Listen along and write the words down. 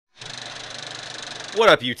What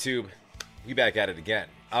up, YouTube? We back at it again.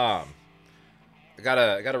 I got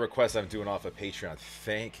a request I'm doing off of Patreon.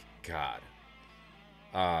 Thank God.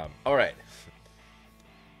 All right.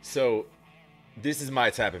 So this is my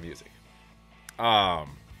type of music. Y'all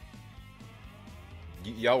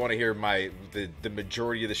want to hear the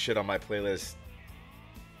majority of the shit on my playlist?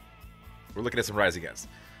 We're looking at some Rise Against.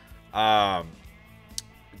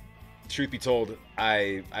 Truth be told,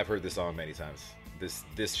 I've heard this song many times.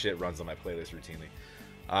 This shit runs on my playlist routinely.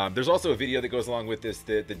 There's also a video that goes along with this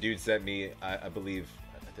that the dude sent me. I believe,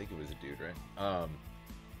 I think it was a dude, right?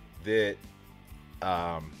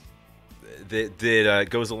 That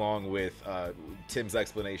goes along with Tim's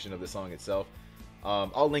explanation of the song itself.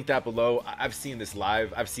 I'll link that below. I've seen this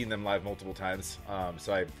live. I've seen them live multiple times.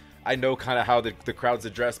 So I know kind of how the crowd's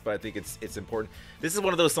addressed, but I think it's important. This is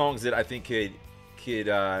one of those songs that I think could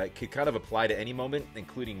kind of apply to any moment,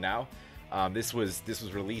 including now. This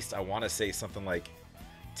was released, I want to say something like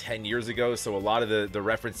 10 years ago, so a lot of the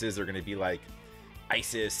references are going to be like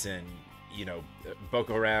ISIS and, you know,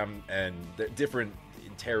 Boko Haram and the different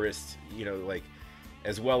terrorists, you know, like,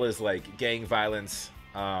 as well as like gang violence.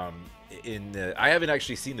 I haven't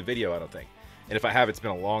actually seen the video, I don't think, and if I have, it's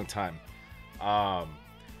been a long time.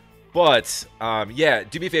 But yeah,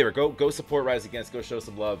 do me a favor, go support Rise Against, go show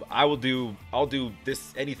some love. I'll do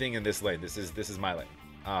this, anything in this lane. This is my lane.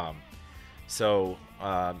 So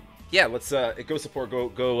yeah, let's go support,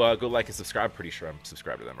 go like and subscribe. Pretty sure I'm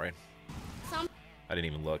subscribed to them, right? I didn't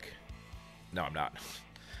even look. No, I'm not.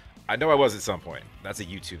 I know I was at some point. That's a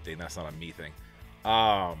YouTube thing. That's not a me thing.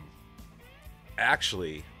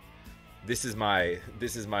 Actually, this is my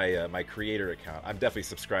my creator account. I'm definitely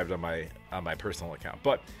subscribed on my personal account.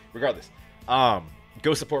 But regardless,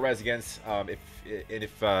 go support Rise Against.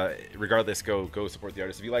 If regardless, go support the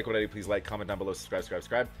artist. If you like what I do, please like, comment down below,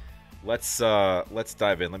 subscribe. Let's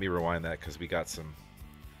dive in. Let me rewind that because we got some.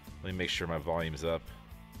 Let me make sure my volume's up.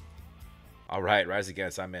 All right, Rise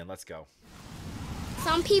Against. I'm in. Let's go.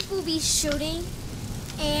 Some people be shooting,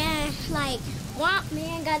 and like one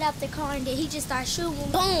man got out the car and then he just started shooting.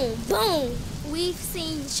 Boom, boom. We've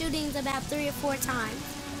seen shootings about 3 or 4 times.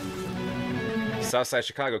 Southside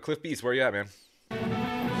Chicago. Cliff Beast, where you at, man?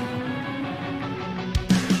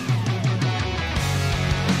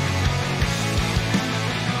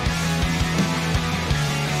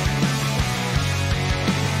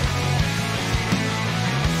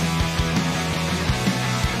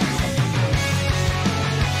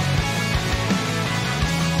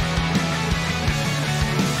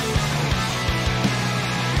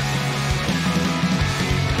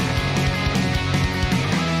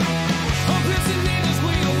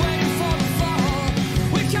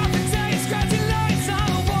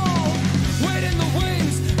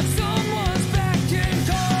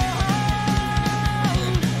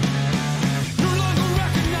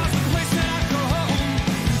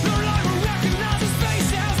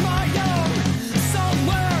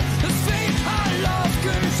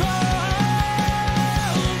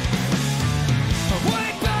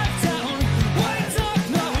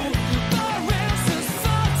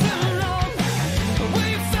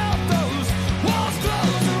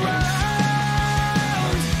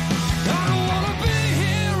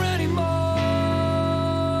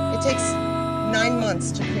 It takes 9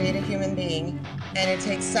 months to create a human being, and it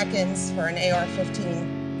takes seconds for an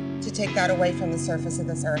AR-15 to take that away from the surface of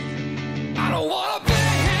this earth. I don't wanna be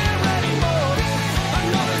here anymore. I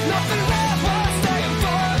know there's nothing left worth staying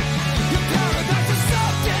for. Your paradise is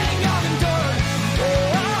something I've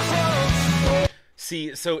endured.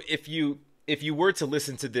 See, so if you were to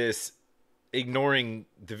listen to this, ignoring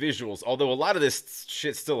the visuals, although a lot of this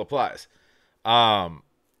shit still applies,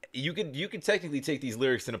 you could technically take these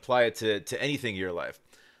lyrics and apply it to anything in your life.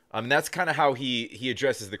 That's kind of how he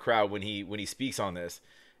addresses the crowd when he speaks on this,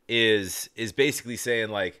 is basically saying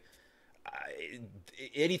like,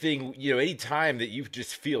 anything, you know, any time that you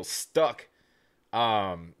just feel stuck,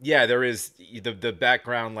 yeah, there is the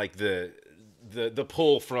background, like the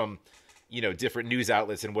pull from, you know, different news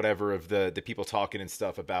outlets and whatever of the people talking and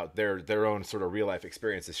stuff about their own sort of real life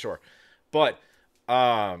experiences, sure, but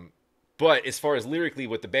as far as lyrically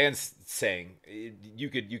what the band's saying, you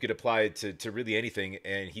could apply it to really anything.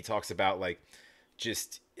 And he talks about like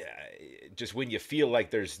just when you feel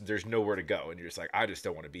like there's nowhere to go and you're just like, I just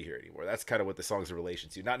don't want to be here anymore. That's kind of what the song's in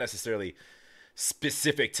relation to, not necessarily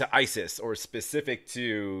specific to ISIS or specific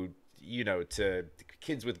to, you know, to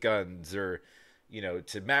kids with guns or, you know,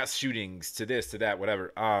 to mass shootings, to this, to that,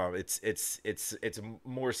 whatever. It's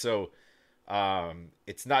more so,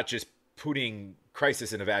 it's not just putting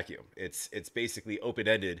crisis in a vacuum. It's basically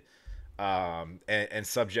open-ended, and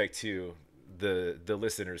subject to the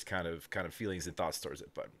listeners kind of feelings and thoughts towards it.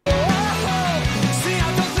 But See,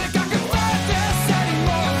 I don't think I can fight this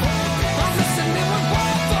anymore. I'm listening with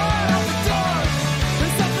one foot out the door.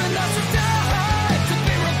 And something else is died to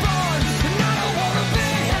be reborn. And I don't wanna be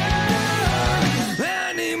here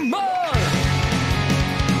anymore.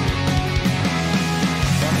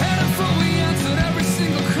 I'm headed for we answered every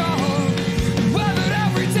single call. Weathered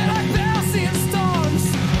every day like they'll see in storms.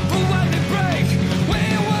 But when they break, we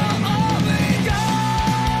will all be gone.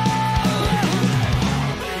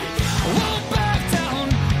 Won't back down,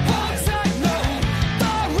 won't take no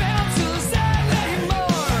thought answers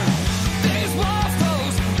anymore. These walls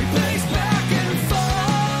close, we pace back and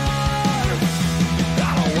forth. I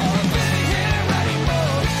don't wanna be here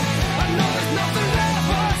anymore. I know there's nothing left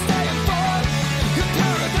worth staying for. Your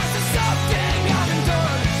paradise is something I've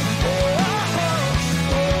endured.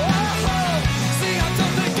 See, I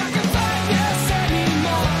don't think I can fight this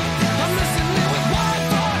anymore. I'm listening with one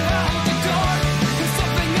foot out the door. There's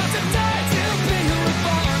something else to die to be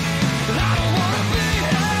reborn. But I don't wanna be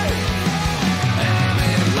here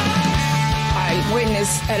anymore. I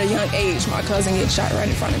witnessed at a young age my cousin get shot right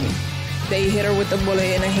in front of me. They hit her with a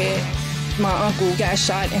bullet in the head. My uncle got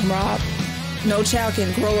shot and robbed. No child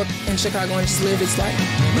can grow up in Chicago and just live its life. The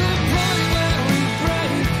point where we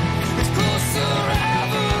break is closer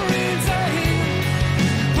every day.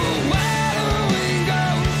 But where do we go?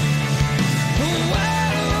 Where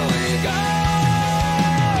do we go?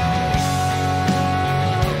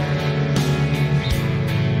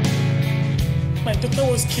 My daughter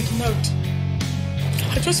was kidnapped.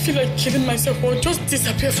 I just feel like killing myself or just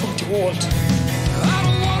disappear from the world. I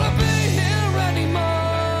don't wanna be here anymore.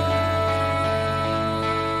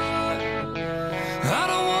 I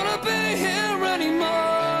don't wanna be here anymore.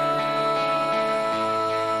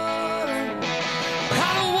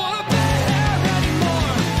 I don't wanna be here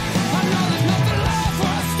anymore. I know there's nothing left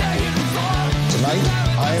worth staying for. Tonight,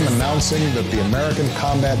 I am announcing that the American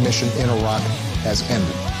combat mission in Iraq has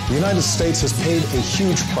ended. The United States has paid a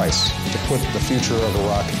huge price to put the future of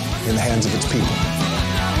Iraq in the hands of its people.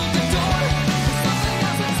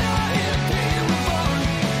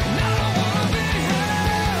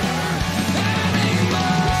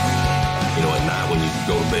 You know, at night when you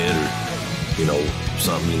go to bed or, you know,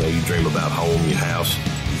 something, you know, you dream about home, your house,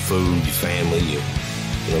 your food, your family, you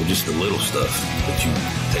know, just the little stuff that you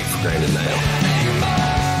take for granted now.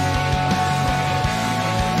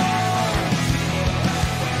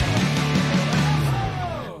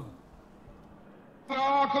 The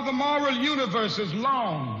arc of the moral universe is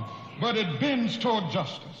long, but it bends toward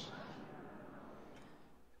justice.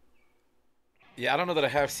 yeah, I don't know that I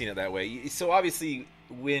have seen it that way. So obviously,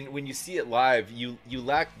 when you see it live, you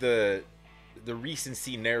lack the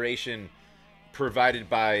recency narration provided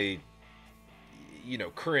by, you know,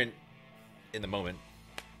 current in the moment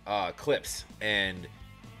clips and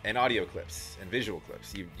audio clips and visual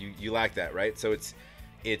clips. You lack that, right? So it's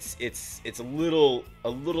a little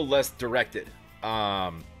less directed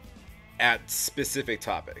at specific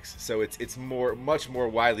topics. So it's much more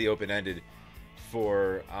widely open-ended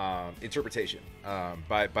for interpretation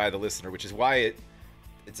by the listener, which is why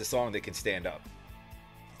it's a song that can stand up.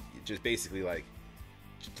 Just basically like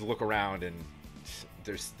just to look around and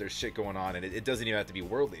there's shit going on, and it doesn't even have to be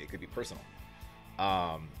worldly. It could be personal.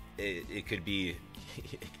 It could be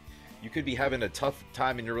you could be having a tough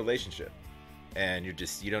time in your relationship, and you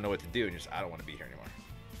don't know what to do, and you're just, I don't want to be here anymore.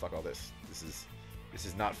 Fuck all this. This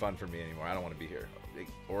is not fun for me anymore. I don't want to be here.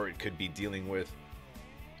 Or it could be dealing with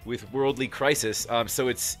worldly crisis. So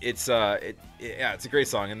it's a great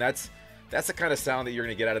song, and that's the kind of sound that you're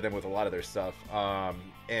gonna get out of them with a lot of their stuff.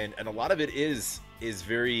 And a lot of it is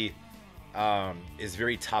very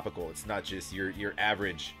topical. It's not just your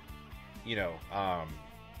average,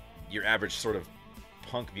 your average sort of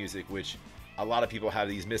punk music, which a lot of people have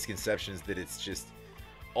these misconceptions that it's just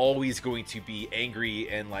always going to be angry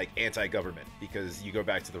and like anti-government, because you go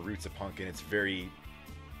back to the roots of punk and it's very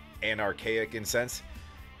anarchaic in sense.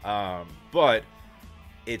 But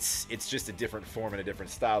it's just a different form and a different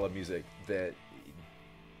style of music that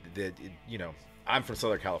I'm from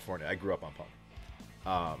Southern California. I grew up on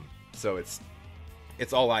punk. So it's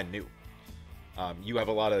all I knew. You have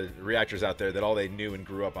a lot of reactors out there that all they knew and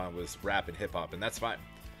grew up on was rap and hip hop, and that's fine.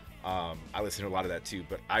 I listen to a lot of that too,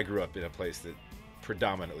 but I grew up in a place that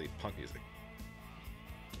predominantly punk music.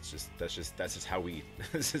 That's just how we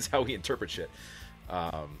this is how we interpret shit.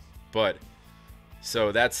 But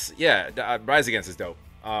so that's Rise Against is dope.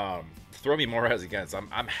 Throw me more Rise Against.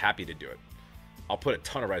 I'm happy to do it. I'll put a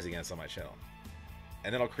ton of Rise Against on my channel,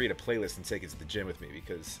 and then I'll create a playlist and take it to the gym with me,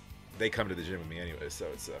 because they come to the gym with me anyway. So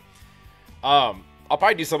it's I'll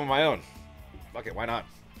probably do some of my own. fuck it, why not?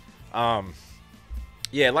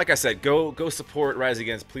 Yeah, like I said, go support Rise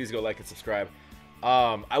Against. Please go like and subscribe.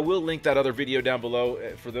 I will link that other video down below.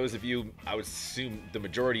 For those of you, I would assume the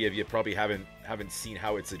majority of you probably haven't seen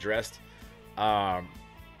how it's addressed.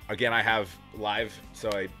 Again, I have live, so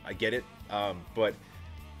I get it. But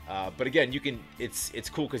again, you can. It's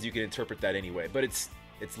cool because you can interpret that anyway. But it's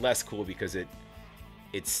less cool because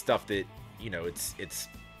it's stuff that, you know, it's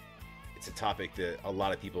a topic that a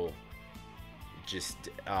lot of people just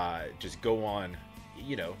go on.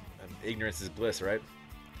 You know, ignorance is bliss, right?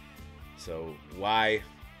 So why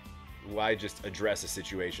just address a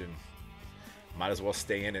situation? Might as well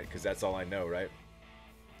stay in it because that's all I know, right?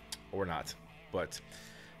 Or not. But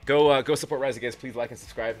go support Rise Against. Please like and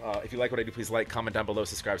subscribe. If you like what I do, please like, comment down below,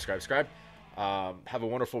 subscribe. Have a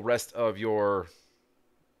wonderful rest of your,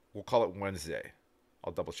 we'll call it Wednesday.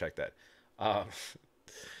 I'll double check that.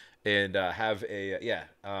 And have a,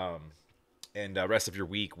 and rest of your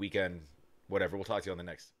weekend, whatever. We'll talk to you on the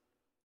next.